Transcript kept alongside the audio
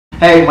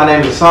Hey, my name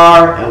is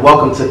Ausar, and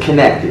welcome to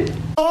Kennected.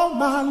 Oh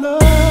my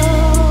love,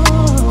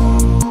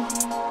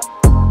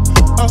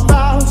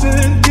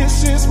 1,000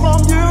 kisses from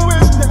you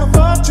is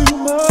never too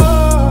much.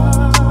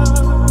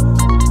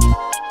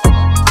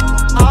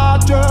 I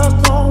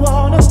just don't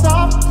wanna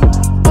stop.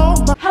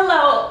 Oh my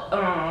Hello.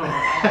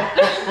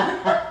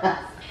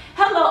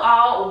 Hello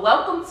all,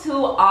 welcome to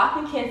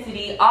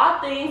Authenticity, all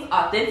things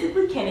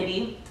authentically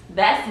Kennedy.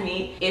 That's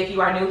me. If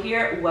you are new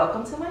here,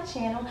 welcome to my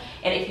channel.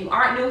 And if you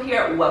aren't new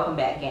here, welcome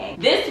back, gang.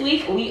 This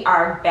week, we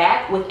are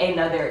back with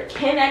another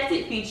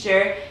Kennected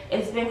feature.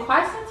 It's been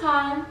quite some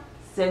time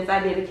since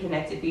I did a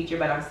Kennected feature,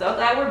 but I'm so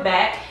glad we're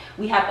back.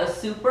 We have a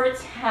super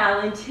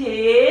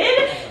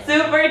talented,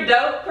 super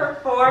dope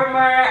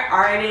performer,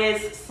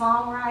 artist,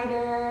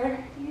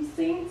 songwriter. You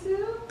sing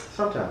too?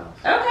 Sometimes.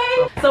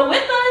 Okay. So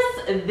with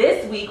us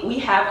this week, we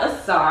have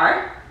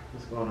Ausar.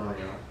 What's going on,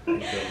 y'all?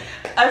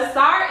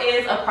 Ausar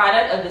is a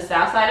product of the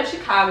south side of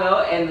Chicago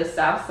and the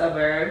south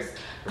suburbs.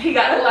 He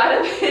got a lot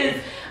of his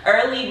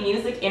early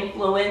music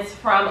influence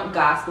from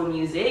gospel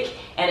music,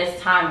 and as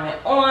time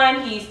went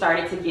on, he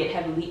started to get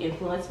heavily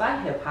influenced by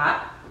hip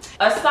hop.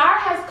 Ausar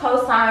has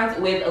co-signs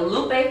with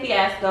Lupe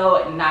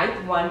Fiasco,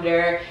 Ninth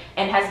Wonder,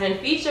 and has been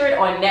featured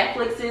on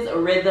Netflix's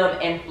Rhythm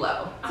and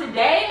Flow.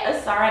 Today,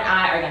 Ausar and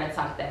I are going to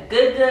talk that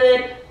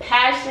good,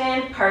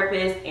 passion,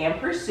 purpose, and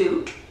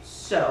pursuit.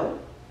 So,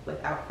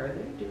 without further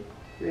ado,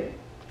 you ready?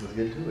 Let's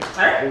get to it.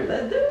 Alright,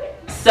 let's do it.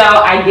 So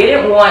I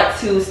didn't want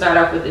to start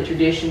off with the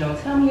traditional,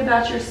 tell me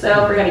about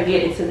yourself. We're going to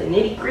get into the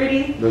nitty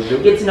gritty. Let's do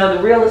it. Get to know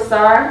the real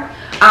Ausar.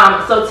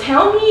 So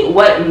tell me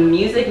what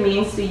music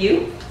means to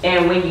you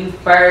and when you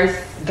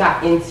first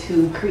got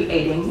into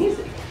creating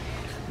music.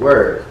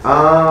 Word.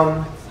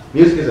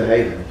 Music is a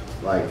haven.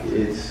 Like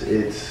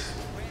it's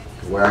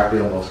where I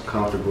feel most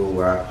comfortable,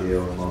 where I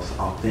feel most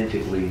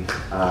authentically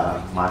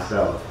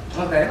myself.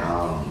 Okay.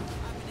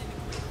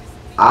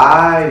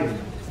 I've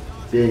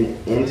been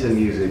into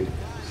music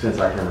since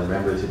I can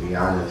remember, to be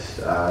honest.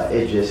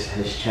 It just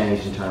has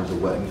changed in terms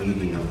of what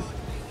medium.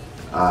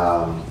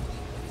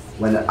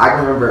 When I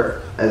can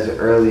remember as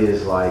early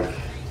as like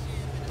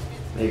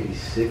maybe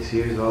 6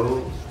 years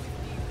old,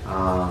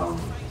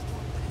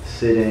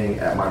 sitting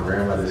at my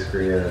grandmother's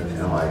crib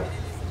and like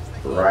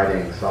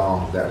writing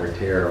songs that were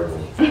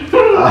terrible,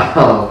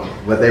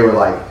 but they were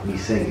like me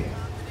singing.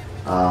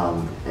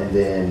 And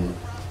then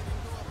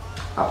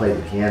I played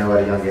the piano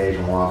at a young age.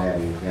 My mom had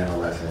me piano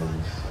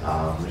lessons.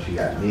 When she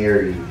got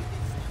married,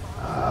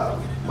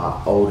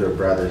 my older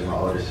brothers, my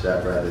older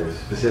stepbrothers,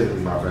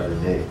 specifically my brother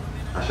Nick,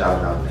 I shout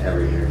him out in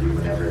every interview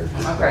whenever.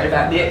 I've heard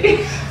about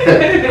Nick.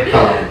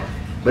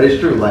 But it's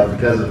true, like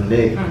because of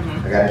Nick,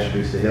 I got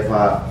introduced to hip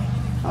hop,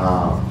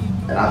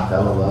 and I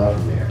fell in love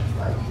from there.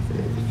 Like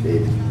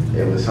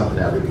it was something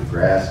that really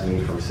grasped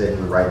me from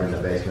sitting right in the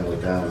basement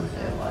with them,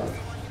 and like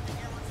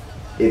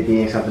it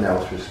being something that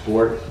was for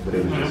sport, but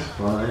it was just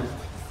fun,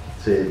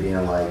 to it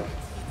being like,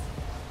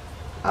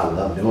 I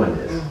love doing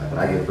this. Like, when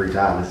I get free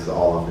time, this is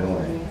all I'm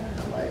doing. And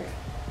I'm like,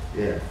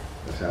 yeah,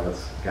 that's how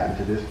it's gotten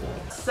to this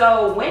point.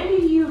 So when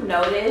do you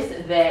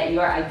notice that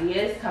your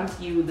ideas come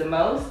to you the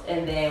most,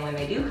 and then when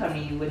they do come to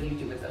you, what do you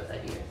do with those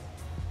ideas?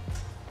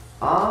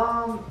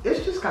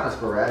 It's just kind of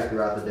sporadic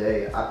throughout the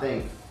day. I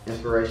think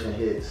inspiration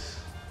hits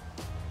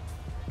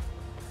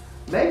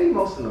maybe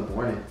most in the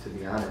morning, to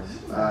be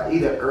honest.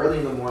 Either early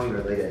in the morning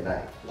or late at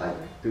night. Like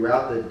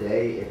throughout the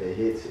day, if it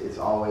hits, it's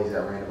always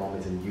at random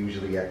moments and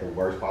usually at the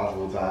worst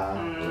possible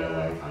time.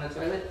 Like, on the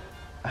toilet?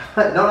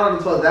 no, not on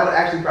the toilet. That would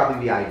actually probably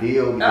be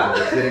ideal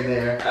because I'm sitting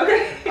there.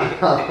 Okay.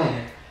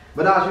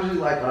 But no, it's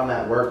usually like when I'm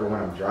at work or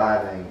when I'm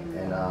driving.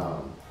 And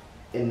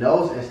in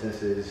those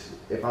instances,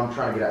 if I'm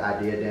trying to get an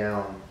idea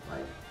down,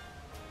 like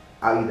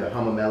I'll either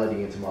hum a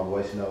melody into my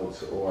voice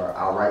notes or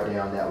I'll write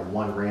down that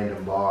one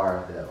random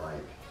bar that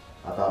like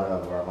I thought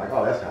of, where I'm like,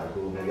 oh, that's kind of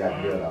cool. Maybe I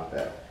can build off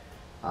that.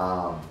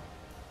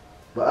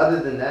 But other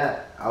than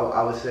that,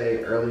 I would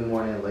say early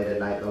morning and late at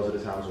night, those are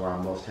the times where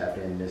I'm most tapped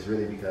in. And it's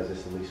really because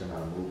it's the least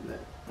amount of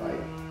movement.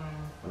 Like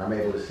when I'm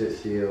able to sit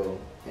still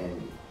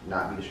and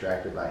not be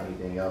distracted by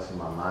anything else and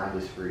my mind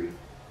is free,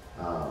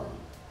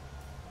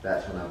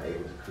 that's when I'm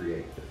able to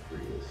create the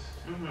freest.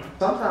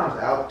 Sometimes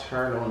I'll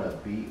turn on a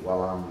beat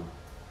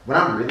when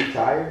I'm really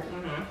tired.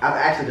 I've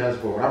actually done this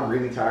before. When I'm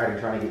really tired and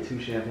trying to get to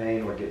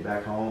Champagne or get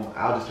back home,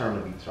 I'll just turn on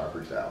the beat and start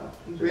freestyling.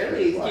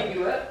 Really? Like, keep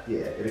you up? Yeah,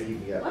 it'll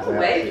keep me up.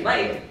 Wait,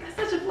 that's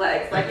such a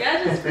flex. Like, yeah,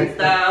 I just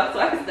freestyle so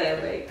I can stay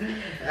awake.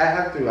 I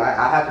have to.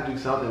 I have to do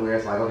something where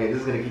it's like, okay, this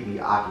is going to keep me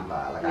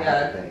occupied. Like, I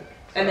have to think.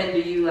 So. And then do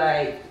you,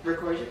 like,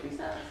 record your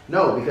freestyles?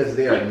 No, because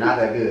they are not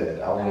that good.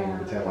 I won't even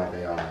pretend like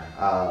they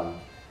are.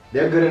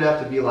 They're good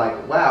enough to be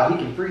like, wow, he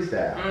can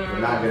freestyle. But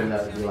not good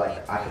enough to be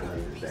like, I can lay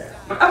this down.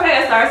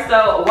 Okay, Ausar,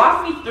 so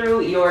walk me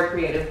through your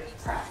creative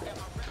process.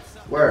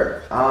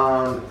 Word.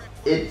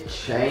 It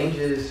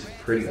changes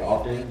pretty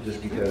often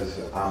just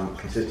because I'm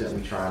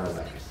consistently trying to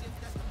like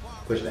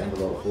push the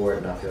envelope forward,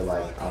 and I feel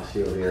like I'm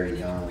still very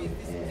young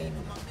in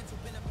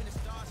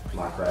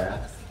my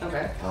craft.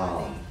 Okay.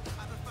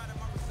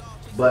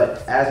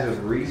 But as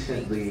of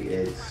recently,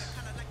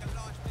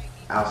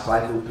 I'll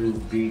cycle through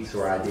beats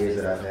or ideas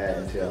that I've had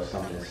until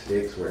something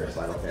sticks where it's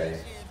like, okay,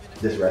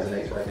 this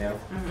resonates right now.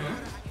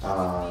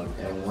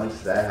 And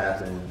once that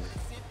happens,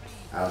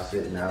 I'll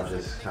sit and I'll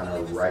just kind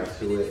of write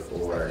to it,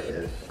 or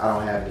if I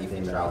don't have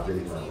anything that I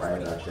really want to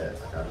write about yet,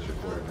 like I'll just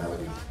record a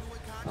melody.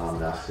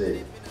 And I'll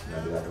sit and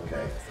I'll be like,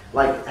 okay.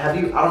 Like, I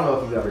don't know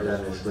if you've ever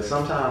done this, but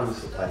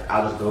sometimes like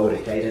I'll just go with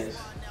a cadence.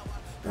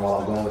 And while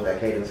I'm going with that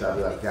cadence, I'll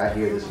be like, okay, I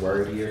hear this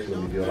word here, so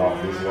let me build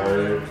off this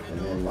word, and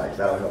then like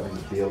that'll help me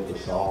build the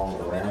song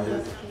around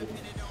it.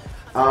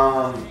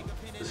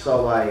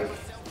 So like,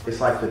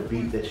 it's like the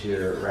beat that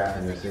you're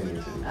rapping or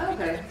singing to.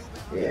 Okay.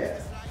 Yeah.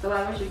 So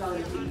why would you call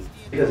it a beat?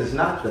 Because it's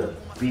not the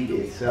beat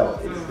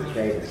itself, it's the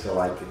cadence. So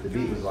like, if the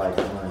beat was like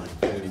 1,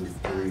 2,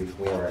 3,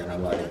 4, and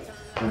I'm like, okay.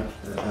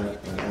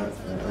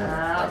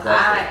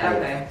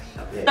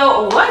 Yeah.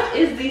 So what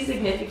is the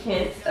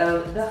significance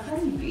of the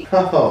honeybee?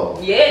 Oh.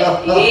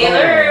 Yeah,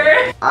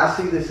 yeah. I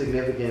see the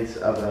significance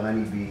of the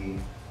honeybee,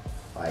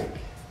 like,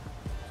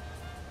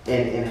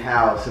 in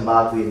how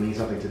symbolically it means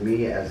something to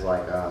me as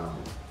like, a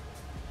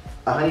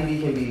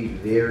honeybee can be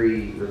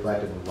very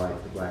reflective of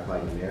like the Black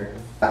light in America.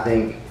 I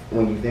think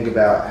when you think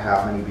about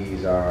how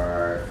honeybees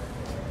are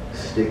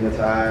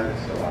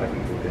stigmatized, a lot of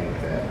people think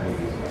that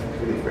honeybees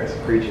are really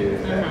aggressive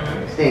creatures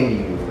that sting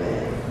you,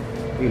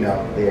 and you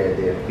know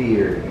they're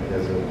feared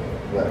because of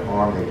what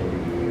harm they can do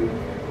to you.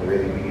 But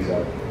really, bees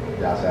are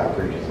docile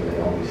creatures, and they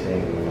only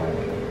sting when like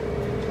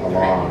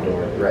alarmed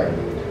or threatened.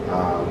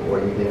 Or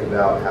you think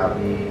about how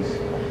bees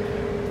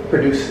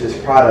produce this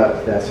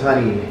product that's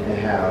honey, and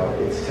how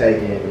it's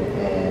taken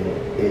and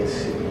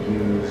it's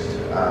used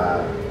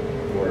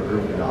for a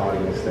group in the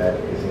audience that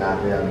is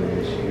not them, and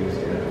it's used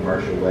in a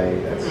commercial way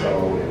that's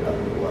sold, and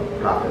other people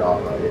profit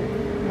off of it.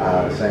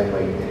 The same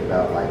way you think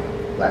about like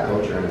Black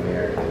culture in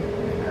America,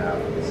 and how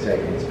it's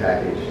taken, it's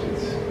packaged,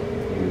 it's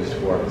used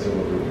for a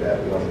consumer group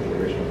that wasn't the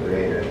original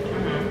creator.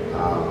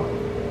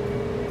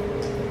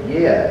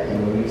 Yeah,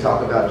 and when you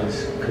talk about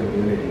just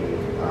community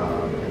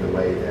in the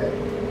way that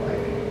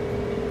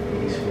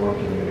form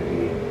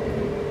community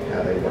and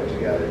how they work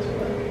together to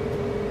like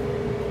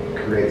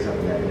create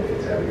something that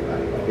benefits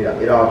everybody.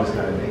 Like it all just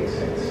kind of makes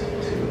sense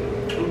to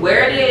me.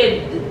 Where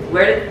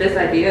did this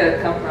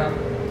idea come from?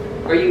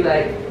 Were you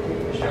like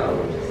taking a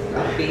stroll,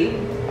 just be?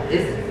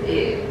 This is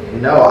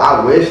it. No,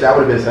 I wish that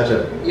would have been such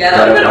a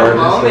that would have been a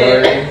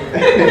moment.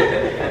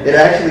 It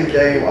actually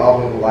came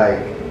off of like,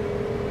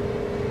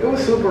 it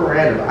was super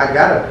random. I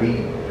got a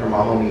beat from my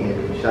homie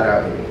Andy. Shout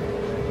out Andy.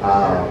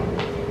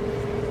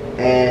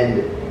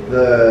 And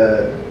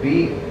the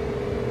beat,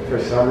 for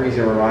some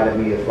reason, reminded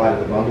me of Flight of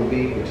the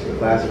Bumblebee, which is a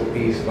classical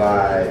piece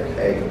by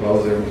a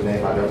composer whose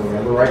name I don't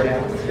remember right now.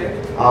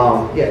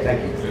 Yeah,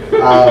 thank you.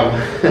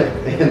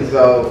 And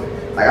so,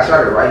 like, I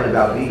started writing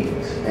about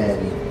bees, and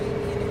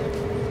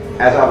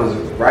as I was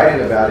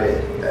writing about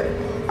it,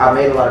 I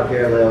made a lot of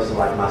parallels to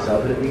like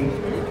myself in a bee,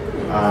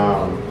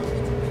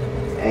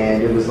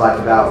 and it was like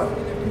about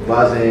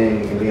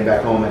buzzing and being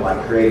back home and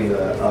like creating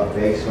a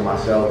base for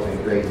myself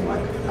and creating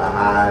like a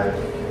hive.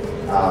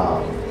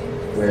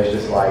 Where it's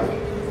just like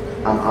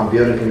I'm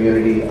building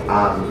community,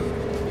 I'm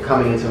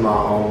coming into my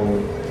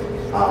own,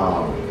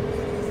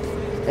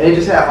 and it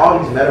just had all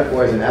these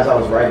metaphors. And as I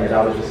was writing it,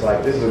 I was just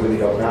like, this is a really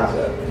dope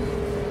concept.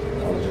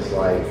 I was just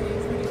like,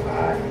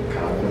 I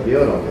kind of want to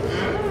build on this.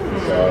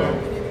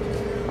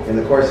 So in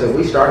the course of,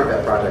 we started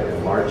that project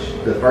in March.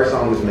 The first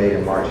song was made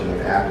in March, and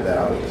then after that,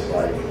 I was just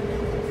like, I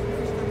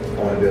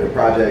want to build a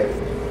project.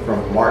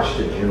 From March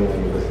to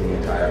June was the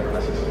entire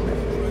process of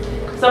making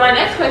it. So my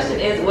next question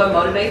is, what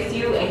motivates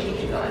you and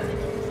keeps you going?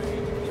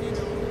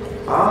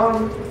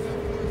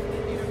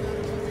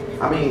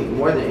 I mean,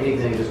 more than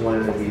anything, just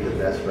wanting to be the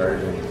best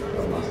version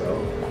of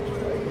myself.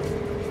 Like,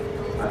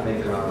 I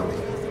think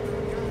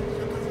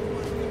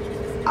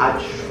I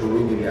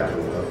truly have a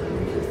love for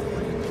music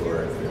and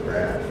for the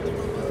craft of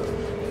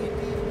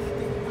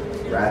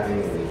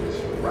rapping and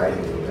just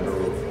writing in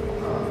general.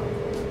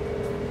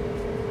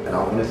 And I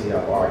want to see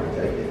how far I can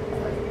take it.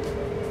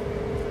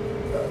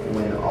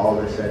 When all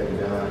is said and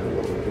done,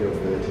 what would feel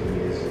good to me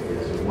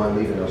is one,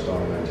 leaving no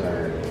stone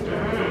unturned in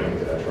terms of the things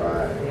that I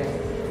tried.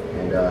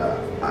 And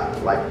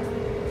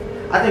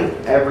I think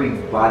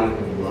everybody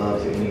who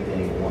loves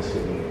anything wants to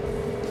be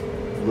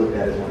looked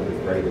at as one of the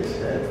greatest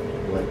at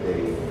what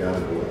they've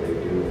done or what they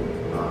do.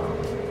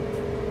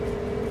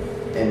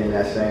 And in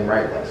that same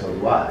right, like, so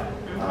do I.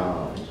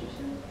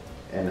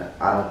 And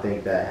I don't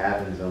think that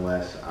happens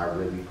unless I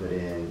really put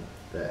in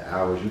the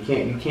hours. You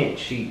can't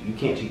cheat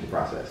the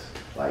process.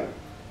 Like,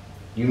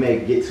 you may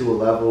get to a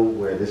level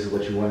where this is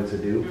what you wanted to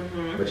do,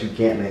 but you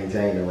can't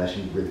maintain unless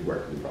you really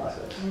work through the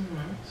process.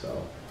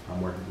 So I'm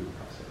working through the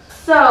process.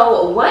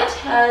 So what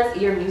has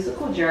your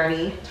musical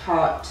journey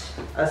taught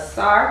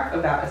Ausar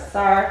about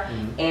Ausar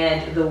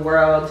and the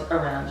world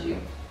around you?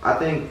 I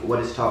think what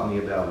it's taught me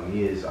about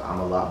me is I'm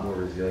a lot more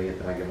resilient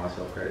than I give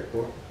myself credit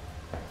for.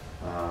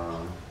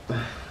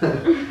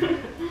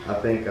 I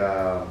think,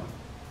 I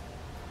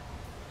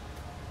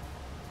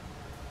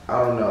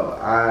don't know,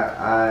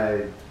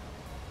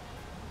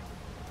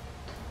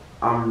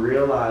 I'm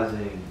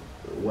realizing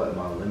what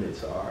my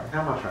limits are.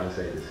 How am I trying to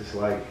say this? It's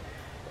like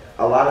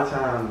a lot of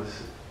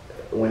times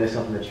when it's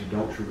something that you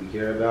don't truly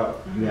care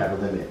about, you have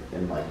a limit,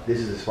 and like this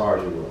is as far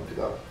as you're willing to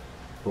go.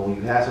 But when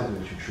you have something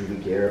that you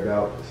truly care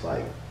about, it's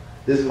like,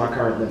 this is my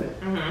current limit.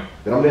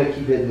 But I'm gonna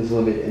keep hitting this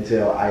limit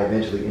until I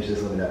eventually inch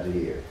this limit up to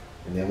here.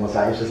 And then once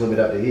I inch this limit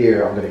up to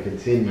here, I'm gonna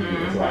continue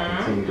until I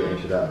continue to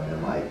inch it up.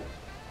 And like,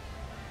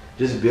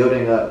 just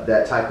building up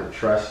that type of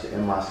trust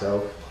in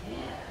myself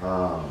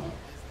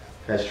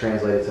has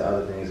translated to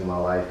other things in my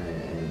life,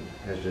 and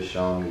has just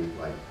shown me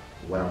like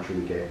what I'm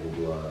truly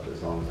capable of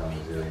as long as I'm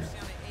resilient.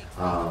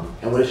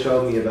 And what it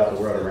showed me about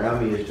the world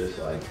around me is just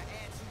like,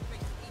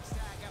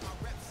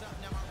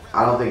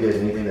 I don't think there's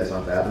anything that's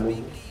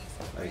unfathomable.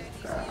 Like,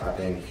 I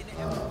think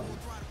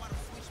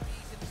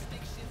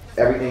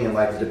everything in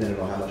life is dependent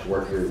on how much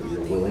work you're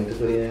willing to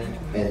put in,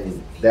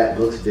 and that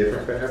looks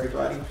different for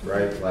everybody,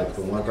 right? Like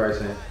for one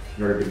person,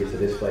 in order to get to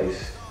this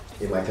place,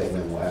 it might take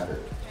minimal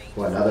effort.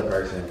 For another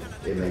person,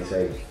 it may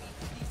take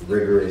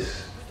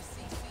rigorous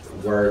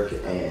work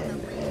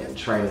and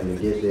training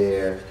to get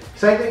there.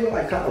 Same thing with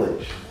like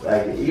college.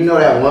 Like, you know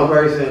that one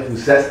person who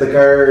sets the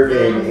curve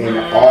in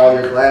all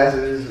your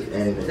classes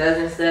and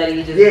doesn't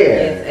study, just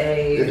gets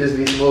A. It just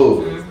be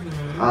smooth.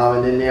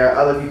 And then there are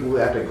other people who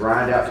have to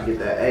grind out to get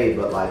that A,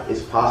 but like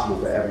it's possible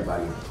for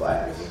everybody in the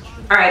class.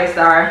 All right,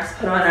 Ausar, let's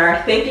put on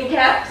our thinking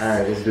caps. All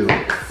right, let's do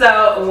it.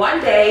 So one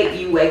day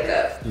you wake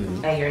up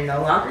and you're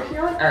no longer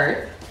here on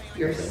Earth.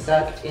 You're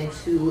sucked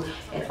into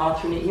an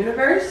alternate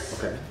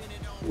universe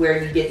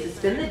where you get to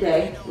spend the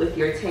day with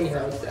your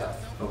 10-year-old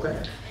self.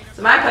 Okay.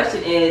 So my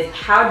question is,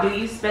 how do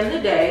you spend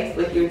the day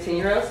with your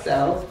 10-year-old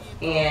self,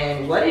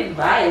 and what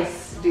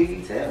advice do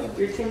you tell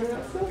your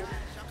 10-year-old self?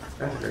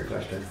 That's a great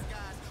question.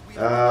 I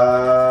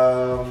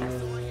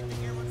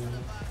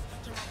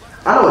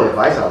know what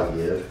advice I would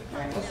give.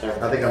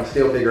 I think I'm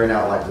still figuring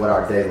out like what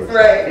our day looks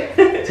like.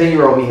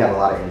 10-year-old me had a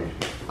lot of energy.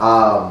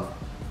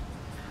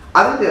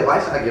 I think the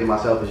advice I give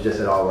myself is just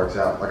it all works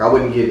out. Like I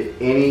wouldn't give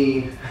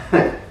any,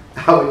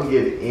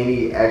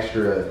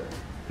 extra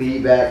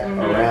feedback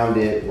around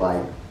it.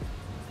 Like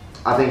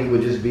I think it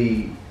would just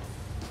be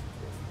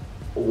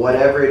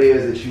whatever it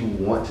is that you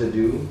want to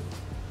do,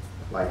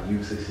 like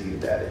you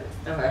succeeded at it.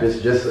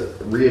 Okay. Just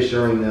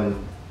reassuring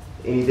them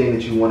anything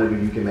that you want to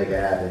do, you can make it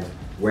happen.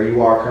 Where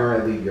you are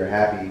currently, you're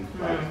happy.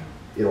 Like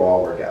it'll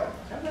all work out.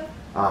 Okay.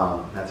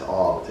 That's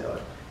all I would tell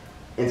her.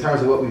 In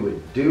terms of what we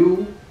would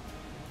do,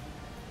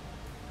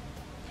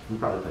 we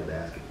probably play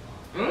basketball.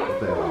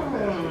 Play a lot of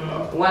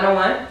basketball.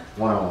 One-on-one?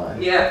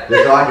 One-on-one. Yeah.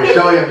 Just so I can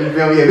show you, you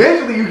feel me?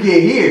 Eventually you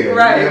get here.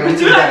 Right, but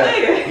you're not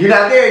there. You're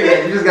not there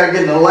yet. You just got to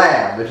get in the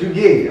lab, but you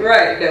get here.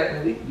 Right,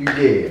 definitely. You get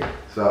here.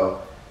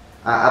 So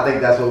I think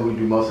that's what we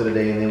do most of the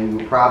day, and then we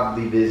would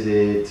probably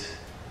visit,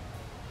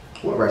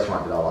 what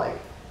restaurant did I like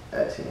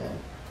at 10?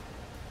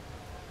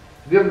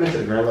 Have you ever been to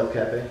the Grand Lux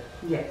Cafe?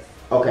 Yes.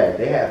 Okay,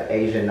 they have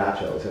Asian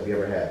nachos. Have you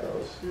ever had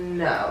those?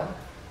 No.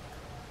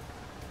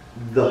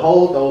 The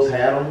hold those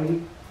had on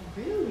me.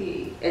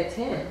 Really? At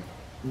 10?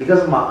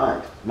 Because of my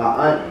aunt. My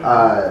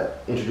aunt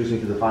introduced me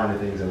to the finer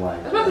things in life.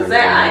 I was about to say,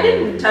 I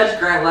didn't touch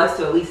Grand Lux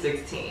till at least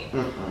 16.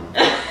 my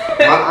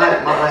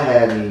aunt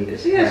had me.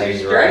 She had you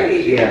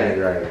straight. She had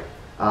me right.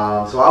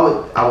 So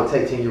I would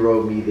take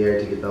 10-year-old me there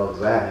to get those,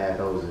 because I haven't had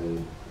those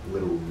in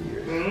little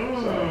years.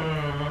 So,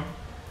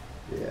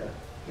 yeah.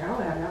 Y'all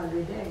have y'all a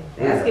good day.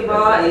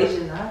 Basketball,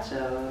 Asian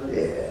nachos.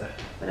 Yeah.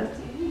 What else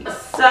do you eat?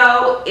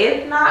 So,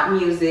 if not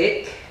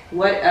music,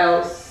 what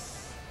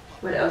else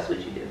would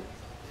you do?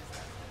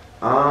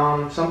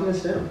 Something in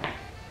STEM.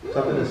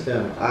 Something in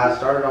STEM. I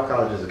started off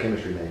college as a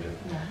chemistry major.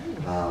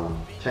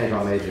 Nice. Changed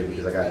my major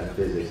because I got into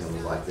physics and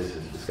was like, this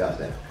is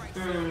disgusting.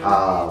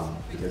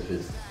 Because physics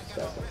is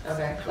disgusting.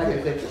 Okay. Like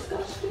a good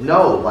disgusting?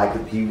 No,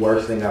 like the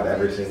worst thing I've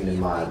ever seen in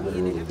my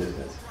literal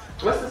existence.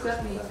 What's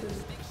disgusting about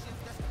physics?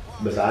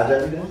 Besides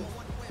everything?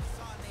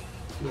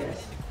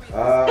 Yes.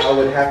 I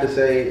would have to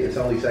say it's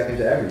only second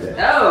to everything.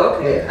 Oh,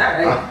 okay.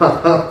 Yeah.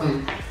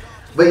 Alright.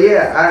 But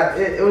yeah,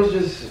 it was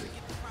just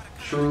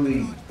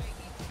truly,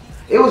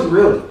 it was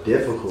real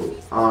difficult.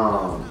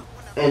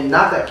 And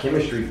not that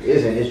chemistry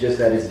isn't, it's just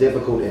that it's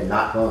difficult and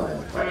not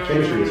fun. Like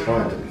chemistry is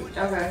fun to me.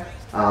 Okay.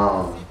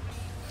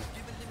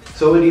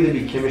 So it would either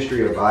be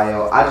chemistry or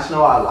bio. I just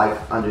know I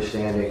like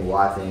understanding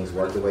why things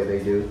work the way they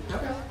do.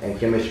 Okay. And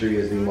chemistry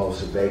is the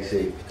most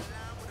basic,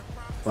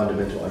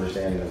 fundamental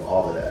understanding of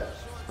all of that.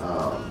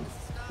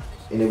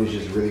 And it was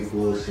just really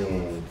cool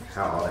seeing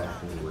how all that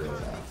happens in real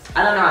time.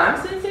 I don't know, I'm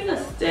sensing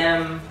a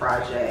STEM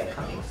project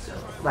coming soon.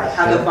 Like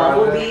how the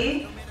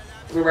Bumblebee,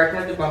 we're working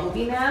with the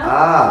Bumblebee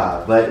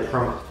now.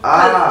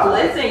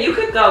 Listen, you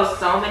could go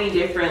so many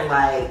different,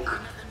 like,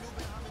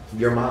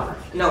 your mind.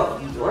 No,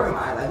 your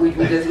mind. Like we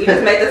just made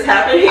this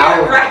happen here,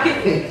 right?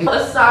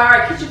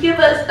 Ausar, could you give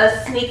us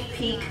a sneak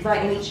peek by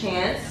any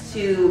chance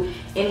to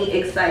any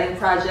exciting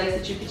projects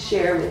that you could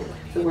share with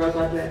the World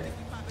Wide Web?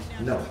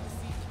 No.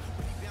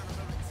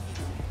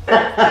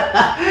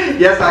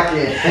 Yes, I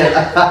can.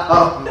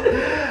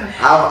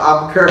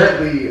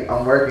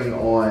 I'm working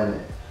on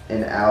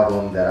an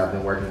album that I've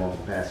been working on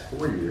for the past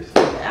 4 years.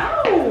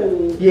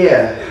 Oh.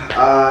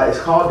 Yeah, it's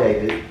called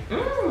David.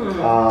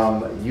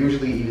 Mm.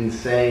 Usually even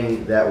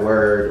saying that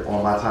word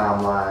on my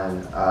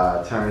timeline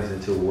turns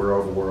into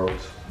World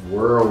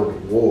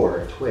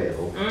War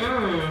 12.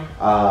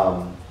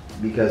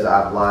 Because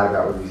I've lied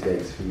about release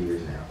dates for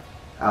years now.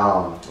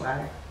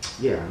 Wow.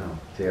 Yeah, I know.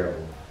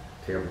 Terrible.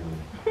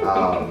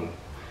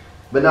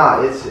 But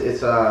nah, it's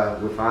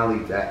we're finally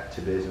back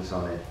to business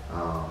on it.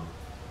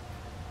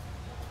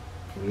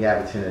 We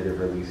have a tentative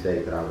release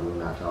date that I will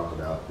not talk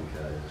about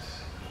because,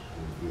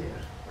 yeah,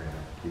 we're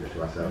gonna keep it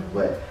to ourselves.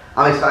 But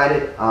I'm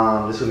excited.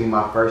 This will be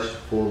my first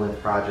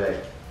full-length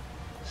project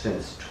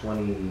since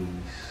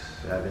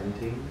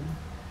 2017.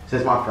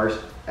 Since my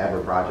first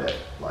ever project,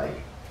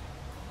 like.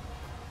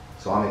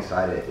 So I'm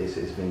excited. It's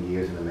been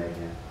years in the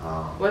making.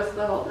 What's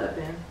the holdup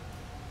then?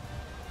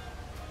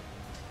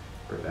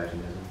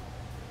 Perfectionism.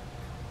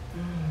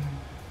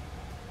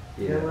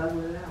 Good luck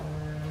with that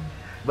one.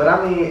 But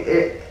I mean,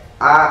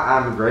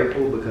 I'm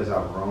grateful because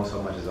I've grown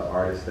so much as an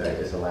artist that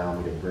it's allowed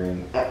me to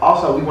bring. And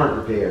also, we weren't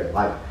prepared.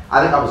 Like,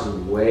 I think I was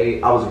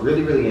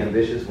really, really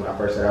ambitious when I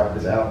first set out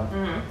with this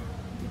album.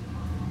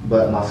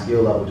 But my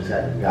skill level just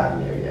hadn't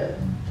gotten there yet.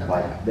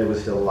 Like, there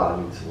was still a lot of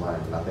me to learn,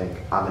 and I think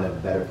I'm in a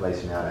better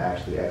place now to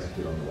actually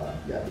execute on a lot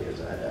of the ideas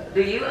that I had.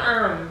 Do you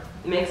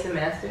mix and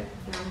master?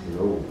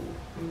 No.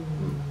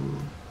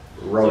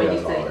 Ro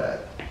does all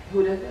that.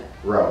 Who does that?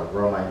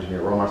 Ro, my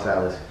engineer, Ro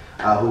Marsalis,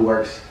 who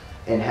works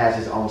and has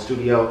his own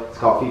studio. It's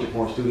called Feature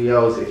Form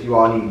Studios. If you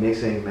all need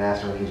mixing,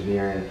 mastering,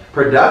 engineering,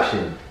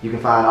 production, you can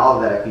find all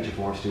of that at Feature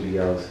Form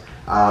Studios.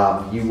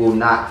 You will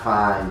not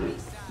find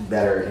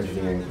better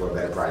engineering for a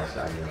better price,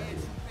 I guarantee you.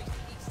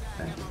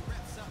 Thank you.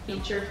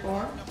 Feature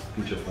Form?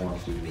 Feature Form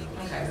Studios.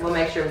 Okay, we'll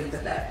make sure we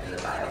put that in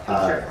the bio.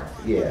 Feature Form.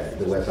 Yeah,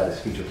 the website is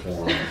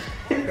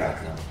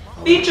featureforms.com.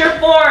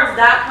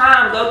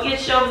 Featureforms.com. Go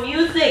get your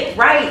music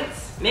right,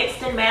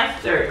 mixed and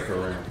mastered.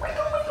 Correct.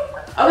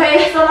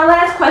 Okay, so my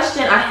last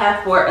question I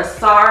have for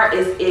Ausar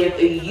is if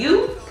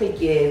you could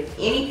give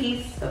any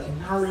piece of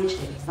knowledge,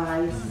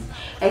 advice,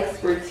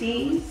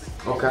 expertise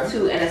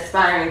to an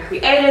aspiring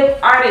creative,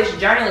 artist,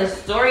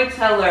 journalist,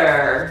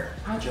 storyteller,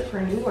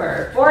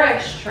 entrepreneur,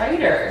 forex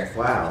trader.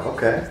 Wow,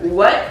 okay.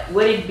 What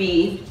would it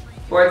be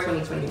for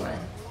 2021?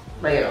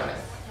 Lay it on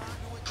us.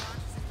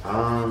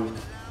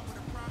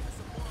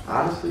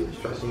 Honestly,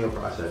 just trusting your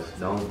process.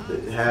 Don't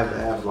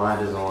have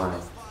blinders on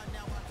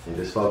and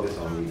just focus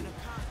on you.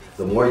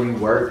 The more you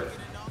work,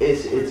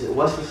 it's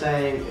what's the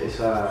saying? It's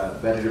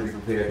better to be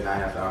prepared and not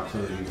have the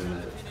opportunity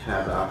than to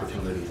have the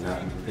opportunity to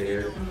not be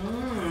prepared.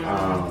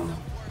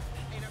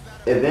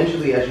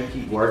 Eventually, as you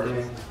keep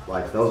working,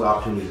 like those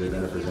opportunities are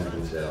going to present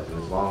themselves,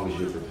 and as long as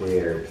you're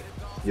prepared,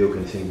 you'll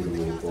continue to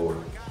move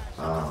forward.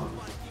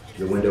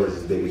 Your window is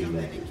as big as you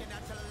make it,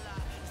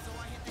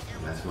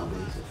 and that's my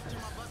biggest advice.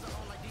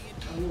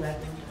 You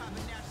reckon?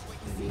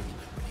 Indeed.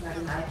 Like a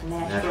nice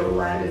Natural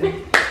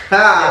lighting.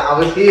 I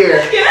was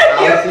here. I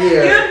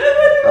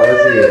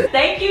was here.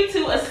 Thank you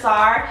to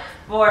Ausar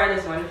for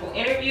this wonderful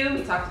interview.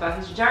 We talked about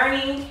his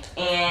journey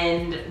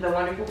and the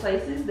wonderful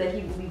places that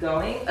he will be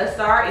going.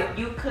 Ausar, if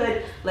you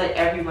could let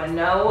everyone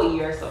know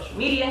your social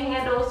media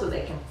handles so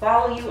they can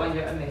follow you on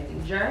your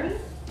amazing journey.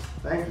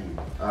 Thank you.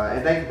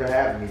 And thank you for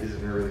having me. This has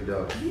been really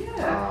dope.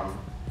 Yeah.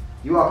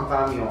 You all can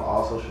find me on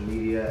all social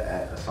media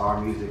at Ausar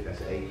Music.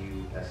 That's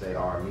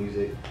AUSAR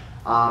Music.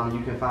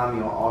 You can find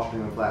me on all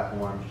streaming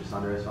platforms just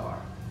under Ausar.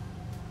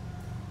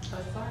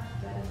 Ausar,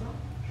 that is all.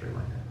 Straight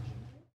like that.